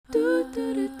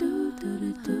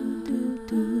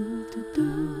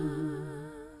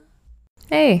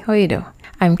Hey, how you do?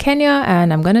 I'm Kenya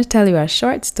and I'm going to tell you a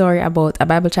short story about a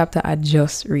Bible chapter I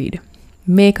just read.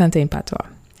 May contain patois.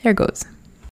 Here goes.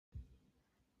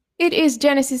 It is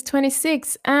Genesis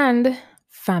 26 and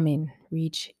famine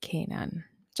reached Canaan.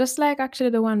 Just like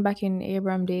actually the one back in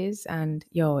Abraham days, and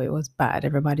it was bad.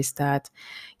 Everybody start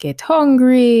get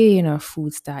hungry,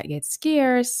 food start get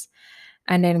scarce.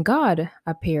 And then God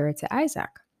appeared to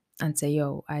Isaac and say,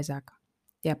 Isaac,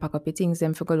 yeah, pack up your things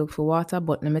them for go look for water,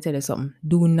 but let me tell you something.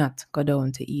 Do not go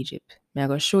down to Egypt. Me I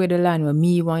go show you the land where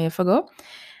me want you to go.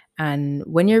 And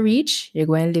when you reach, you're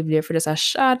going to live there for just a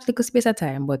short little space of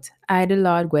time. But I, the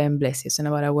Lord, go and bless you. So no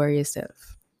matter worry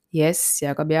yourself. Yes,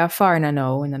 you're going to be a foreigner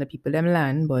now in the people them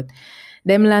land, but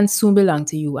them land soon belong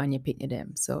to you and you pick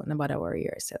them. So no matter worry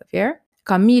yourself, yeah?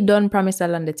 Because me done promise the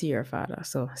land to your father.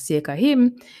 So sake of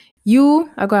him,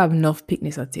 you are going to have enough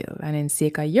picnics until. And then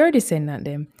sake of your descendant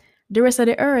them, the rest of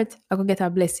the earth I could get a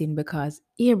blessing because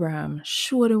Abraham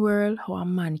showed the world how a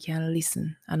man can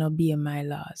listen and obey my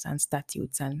laws and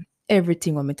statutes and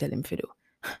everything what me tell him to do.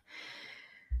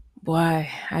 Boy,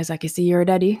 Isaac, you see your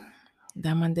daddy?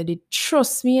 That man daddy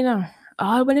trust me now.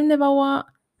 All when him never want.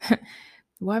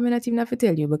 Why me not even have to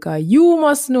tell you? Because you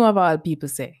must know of all people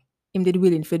say. Him did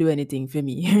willing to do anything for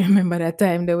me. Remember that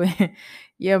time they were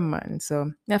yeah man. So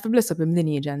you have to bless up him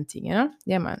lineage and thing,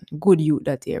 Yeah man. Good youth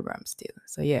that Abraham still.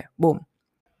 So yeah, boom.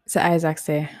 So Isaac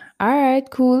say, all right,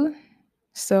 cool.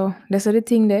 So that's the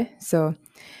thing there. So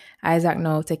Isaac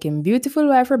now take him beautiful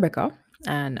wife Rebecca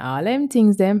and all them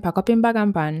things them pack up in bag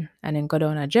and pan and then go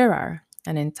down to Gerar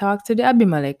and then talk to the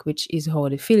Abimelech, which is how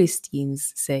the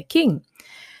Philistines say king.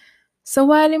 So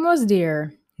while he was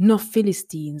there, no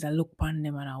Philistines, I look upon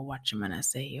them and I watch him and I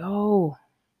say, yo,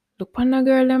 look upon the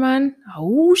girl, man.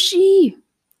 Who she?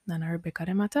 And Rebecca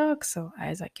them attack. So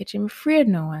Isaac catch him afraid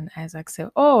now and Isaac say,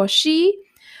 oh, she?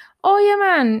 Oh yeah,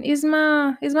 man, is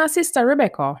my sister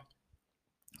Rebecca.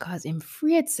 Cause him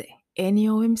afraid say,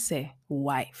 anyhow him say,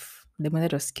 wife. The mother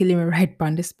just kill him right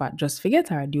on the spot. Just forget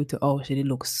her due to how she did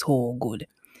look so good.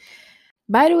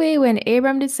 By the way, when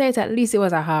Abraham did say it, at least it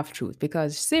was a half truth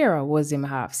because Sarah was him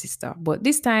half sister. But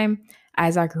this time,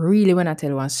 Isaac really wanna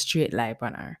tell one straight lie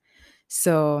on her.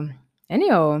 So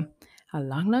anyhow, a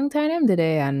long time them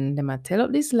today and them a tell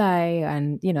up this lie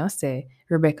and say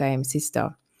Rebecca him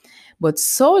sister. But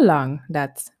so long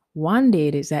that one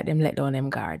day they said them let down them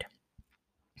guard.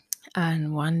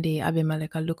 And one day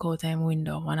Abimelech look out him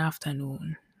window one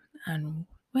afternoon. And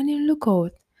when he look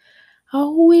out,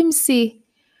 how him see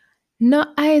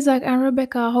not Isaac and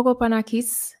Rebecca hug up and a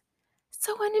kiss.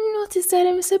 So when him notice that,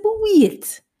 him say, but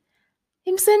wait.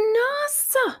 Him say, no,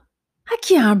 sir. I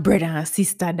can't brother and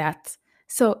sister that.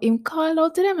 So him call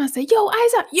out to them and say, yo,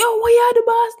 Isaac, yo, where you the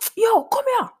boss? Yo, come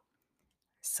here.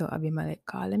 So Abimelech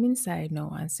call him inside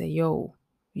now and say, yo,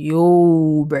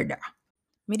 brother.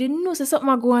 Me didn't know say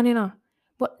something going on,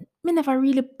 But me never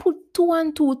really put two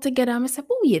and two together. I say,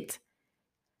 but wait.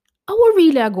 I will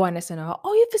really go on this now.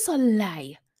 Oh, if it's a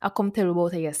lie, I come tell you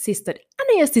about your sister. I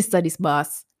know your sister this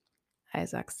boss.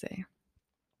 Isaac say.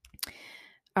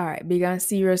 Alright, big and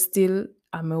serious still.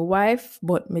 I'm a wife,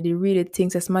 but me the really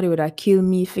thinks that somebody would have killed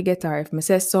me forget her if me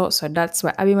say so. So that's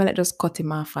why Abimelech just cut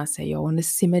him off and say, you want to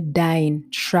see me dying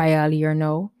trial here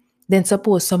now? Then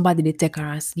suppose somebody they take her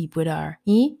and sleep with her.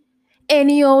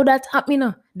 Anyhow that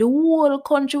happening, the whole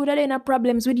country would have in a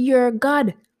problems with your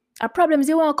God. A problems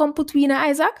you want to come between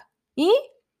Isaac?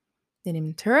 Then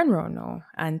him turn around now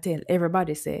and tell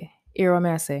everybody say, hear what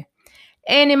I say.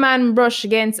 Any man brush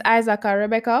against Isaac or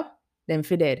Rebecca, them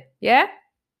fi dead. Yeah?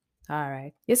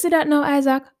 Alright. You see that now,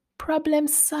 Isaac? Problem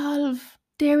solved.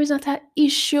 There is not an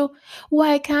issue.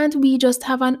 Why can't we just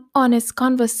have an honest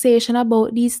conversation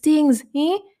about these things?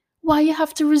 Why you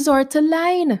have to resort to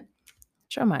lying?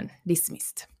 Sure, man.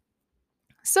 Dismissed.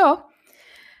 So,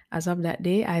 as of that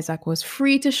day, Isaac was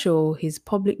free to show his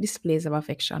public displays of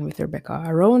affection with Rebecca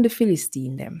around the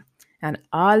Philistine them. And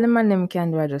all the man them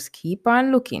can do are just keep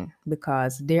on looking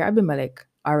because their Abimelech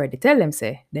already tell them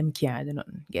say them can't do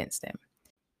nothing against them.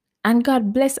 And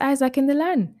God bless Isaac in the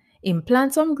land. Him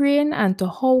plant some grain and to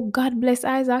how God bless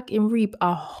Isaac, him reap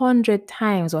 100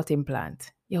 times what him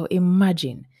plant. Yo,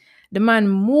 imagine. The man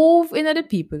move into the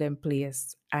people in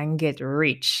place and get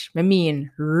rich. I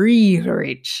mean, real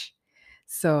rich.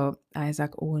 So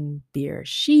Isaac owned bear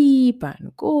sheep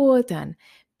and goat and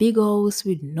big house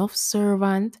with enough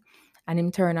servant. And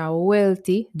him turn a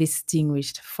wealthy,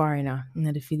 distinguished foreigner in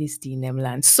the Philistine them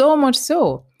land. So much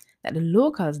so that the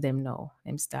locals them know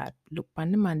them start look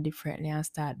on the man differently and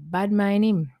start bad mind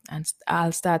him and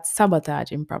I'll start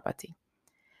sabotaging property.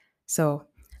 So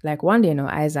like one day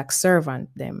Isaac's servant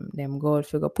them go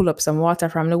figure pull up some water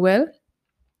from the well.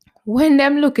 When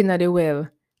them looking at the well,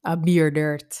 a beer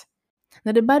dirt.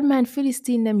 Now the bad man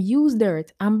Philistine them use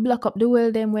dirt and block up the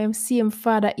well them when same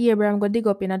father Abraham go dig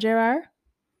up in a Gerar.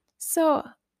 So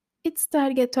it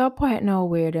start get to a point now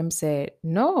where them say,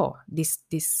 no, this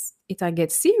it a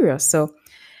get serious. So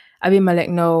Abimelech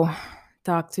now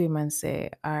talk to him and say,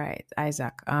 all right,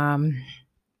 Isaac, I'm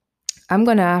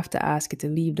gonna have to ask you to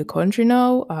leave the country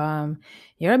now.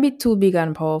 You're a bit too big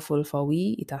and powerful for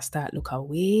we. It has start look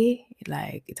away,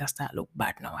 like it has start look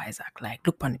bad now, Isaac. Like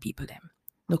look on the people them.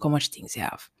 Look how much things you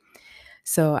have.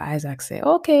 So Isaac say,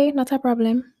 okay, not a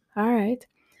problem. All right.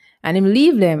 And him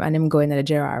leave them and him go into the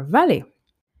Gerar Valley.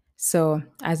 So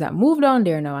Isaac move down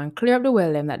there now and clear up the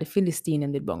well them that the Philistine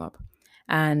them did bung up.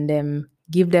 And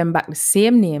give them back the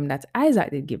same name that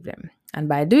Isaac did give them. And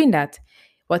by doing that,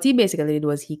 what he basically did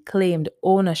was he claimed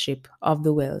ownership of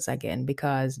the wells again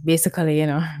because basically,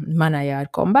 Manaya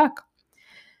had come back.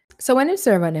 So when the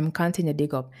servant them continue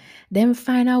dig up, them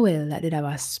find a well that did have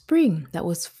a spring that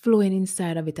was flowing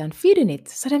inside of it and feeding it.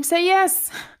 So them say,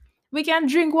 yes, we can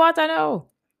drink water now.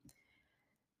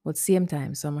 But same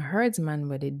time, some herdsman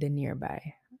were the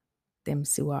nearby. Them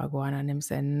see what go on and them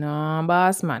say, no,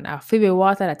 boss man, I feel the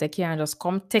water that they can't just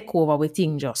come take over with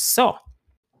things just so.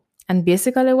 And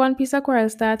basically one piece of quarrel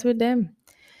start with them.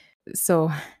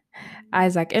 So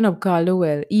Isaac end up call the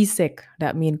well Esek,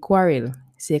 that mean quarrel,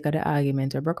 sake of the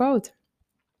argument that broke out.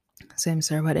 So him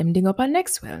serve them dig up a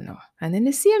next well now. And then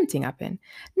the same thing happen.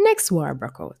 Next war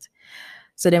broke out.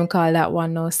 So them call that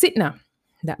one now Sitna,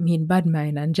 that mean bad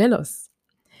mind and jealous.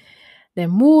 Then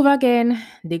move again,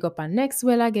 dig up a next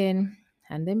well again,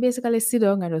 and then basically sit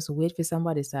down and just wait for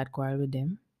somebody to start quarrel with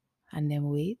them. And then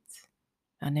wait,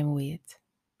 and then wait,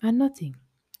 and nothing.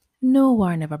 No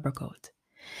war never broke out.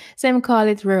 So him call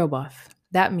it Rehoboth.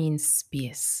 That means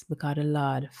space, because the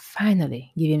Lord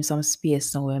finally give him some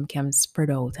space so him can spread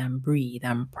out and breathe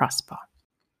and prosper.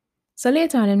 So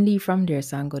later on, him leave from there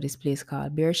and go this place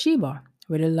called Beersheba,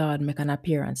 where the Lord make an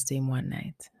appearance to him one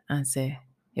night and say,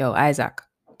 yo, Isaac,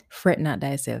 fret not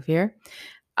thyself here.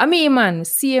 I mean, man,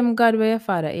 same God where your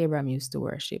father Abraham used to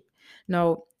worship.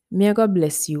 Now, may God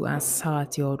bless you and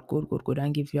sort you out good,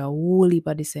 and give you a whole heap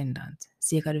of descendant.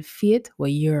 Sake of the faith where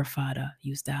your father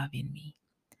used to have in me.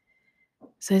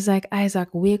 So it's like Isaac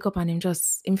wake up and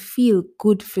him feel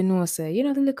good for no say.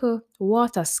 The little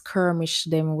water skirmish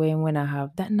them when I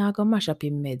have that now go mash up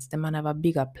him meds. The man have a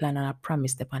bigger plan and a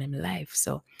promise upon him life.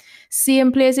 So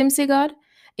same place him see God,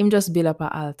 him just build up an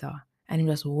altar and him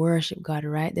just worship God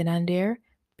right then and there.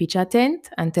 Pitch a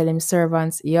tent and tell him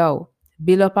servants, yo,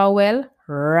 build up a well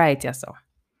right here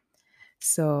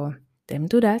so them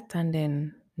do that and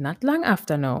then not long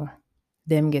after now,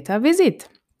 them get a visit.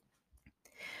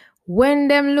 When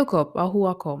them look up,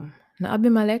 Ahua come. Now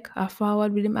Abimelech a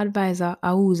forward with him advisor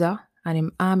Ahuzah and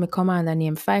him army commander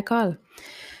named Phicol.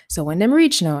 So when them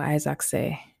reach now, Isaac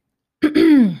say,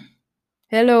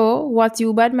 hello, what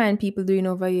you bad mind people doing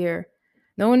over here?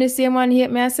 No one the same one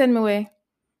hate me and send me away.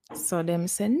 So them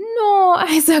say, no,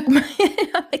 Isaac, man,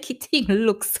 make it even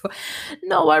look so.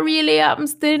 No, what really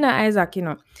happens to you, Isaac,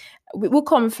 we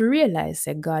come to realize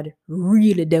that God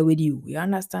really there with you. You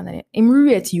understand that? Him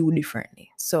rate you differently.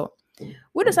 So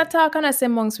we just talk and I say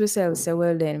amongst ourselves, say,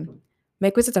 well then,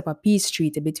 make we set up a peace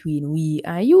treaty between we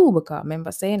and you, because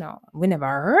remember saying, we never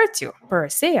hurt you per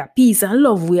se. A peace and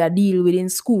love we are deal with in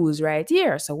schools right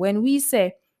here. So when we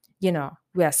say,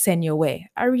 we are send your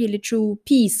way, a really true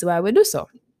peace why we do so.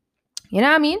 You know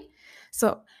what I mean?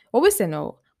 So what we say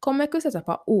now, come make we set up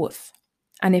a oath.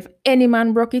 And if any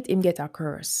man broke it, him get a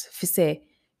curse. If you say,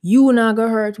 you not go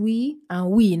hurt we,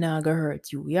 and we not go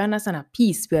hurt you. You understand? A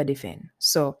peace we are defend.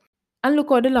 So, and look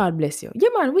how the Lord bless you. Yeah,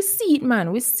 man, we see it,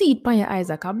 man. We see it by your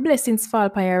Isaac. Our blessings fall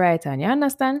by your right hand. You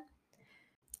understand?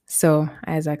 So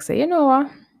Isaac say, you know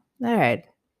what? All right,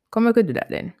 come we could do that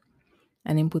then.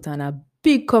 And him put on a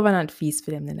big covenant feast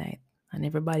for them the night. And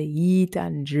everybody eat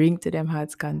and drink to them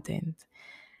heart's content.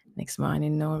 Next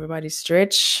morning, now everybody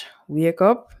stretch, wake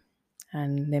up,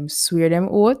 and them swear them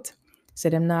oath. So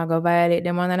them now go violate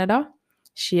them one another,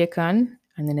 shake hand,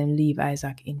 and then them leave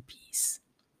Isaac in peace.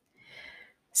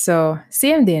 So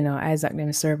same day now, Isaac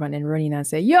them servant and run in and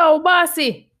say, yo,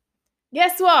 bossy,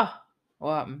 guess what?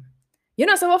 What? You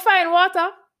know, so we'll find water.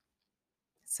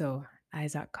 So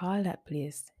Isaac called that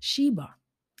place Sheba.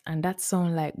 And that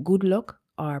sound like good luck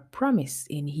or promise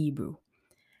in Hebrew.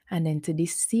 And then to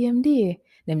this same day,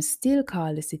 them still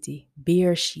call the city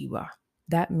Beersheba.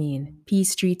 That means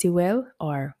peace treaty well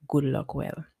or good luck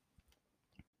well.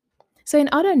 So in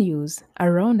other news,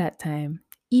 around that time,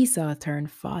 Esau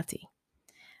turned 40.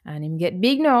 And him get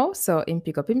big now, so him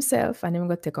pick up himself and him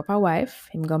go take up a wife.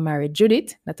 Him go marry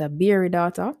Judith, that's a Beery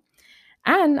daughter.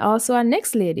 And also a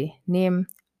next lady named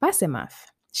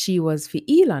Basemath. She was for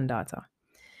Elon daughter.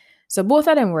 So both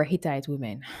of them were Hittite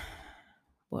women.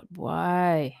 But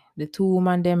boy, the two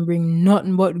women them bring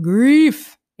nothing but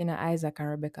grief in Isaac and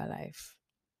Rebecca life.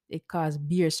 It caused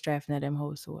beer strife in them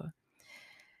household.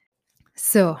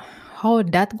 So how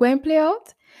that going play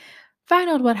out? Find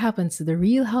out what happens to the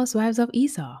real housewives of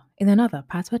Esau in another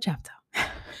part of chapter.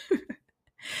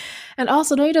 And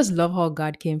also, don't you just love how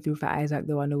God came through for Isaac,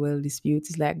 the one who will dispute?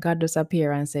 It's like God just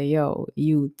appear and say, yo,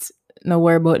 youth, no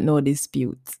worry about no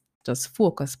dispute. Just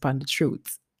focus upon the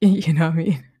truth. You know what I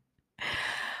mean?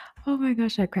 Oh my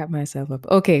gosh, I crap myself up.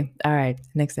 Okay, all right,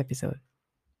 next episode.